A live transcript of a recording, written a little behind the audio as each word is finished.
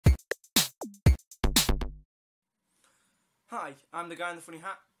Hi, I'm the guy in the funny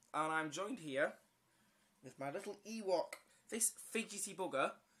hat, and I'm joined here with my little Ewok. This fidgety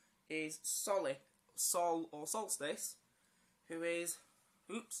bugger is Sol or Solstice, who is,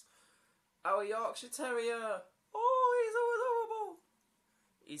 our Yorkshire Terrier. Oh, he's adorable.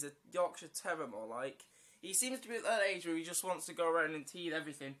 He's a Yorkshire Terrier, more like. He seems to be at that age where he just wants to go around and tease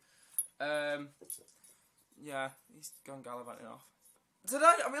everything. Yeah, he's gone gallivanting off. Today,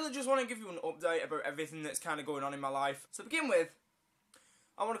 I really just want to give you an update about everything that's kind of going on in my life. So to begin with,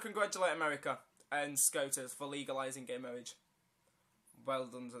 I want to congratulate America and SCOTUS for legalising gay marriage. Well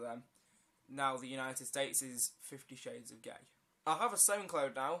done to them. Now the United States is 50 Shades of Gay. I have a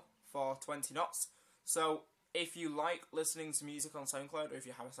SoundCloud now for 20 knots. So if you like listening to music on SoundCloud, or if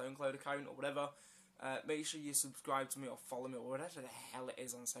you have a SoundCloud account or whatever, make sure you subscribe to me or follow me or whatever the hell it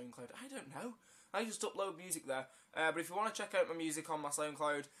is on SoundCloud. I don't know. I just upload music there. But if you want to check out my music on my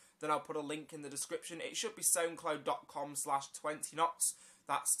SoundCloud, then I'll put a link in the description. It should be soundcloud.com/20knots.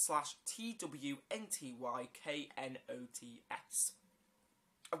 That's /TWNTYKNOTS.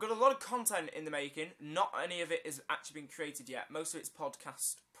 I've got a lot of content in the making. Not any of it has actually been created yet. Most of it's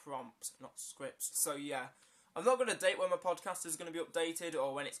podcast prompts, not scripts. So yeah, I'm not going to date when my podcast is going to be updated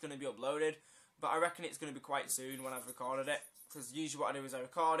or when it's going to be uploaded. But I reckon it's going to be quite soon when I've recorded it. Because usually what I do is I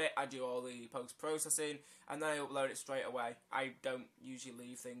record it, I do all the post-processing, and then I upload it straight away. I don't usually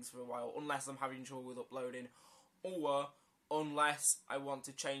leave things for a while, unless I'm having trouble with uploading, or unless I want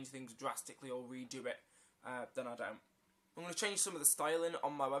to change things drastically or redo it, then I don't. I'm going to change some of the styling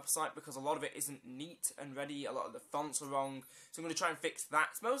on my website, because a lot of it isn't neat and ready, a lot of the fonts are wrong, so I'm going to try and fix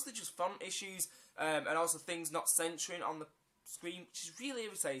that. It's mostly just font issues, and also things not centering on the screen, which is really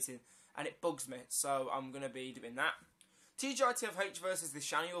irritating, and it bugs me, so I'm going to be doing that. TGITFH versus the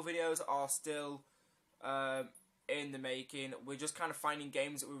Shaniel videos are still in the making. We're just kind of finding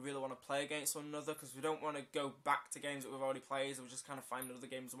games that we really want to play against one another, because we don't want to go back to games that we've already played, so we're just kind of finding other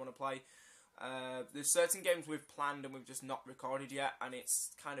games we want to play. There's certain games we've planned and we've just not recorded yet, and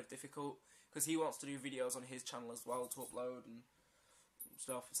it's kind of difficult, because he wants to do videos on his channel as well to upload and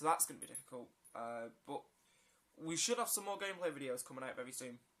stuff, so that's going to be difficult. But we should have some more gameplay videos coming out very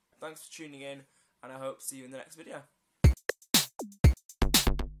soon. Thanks for tuning in, and I hope to see you in the next video.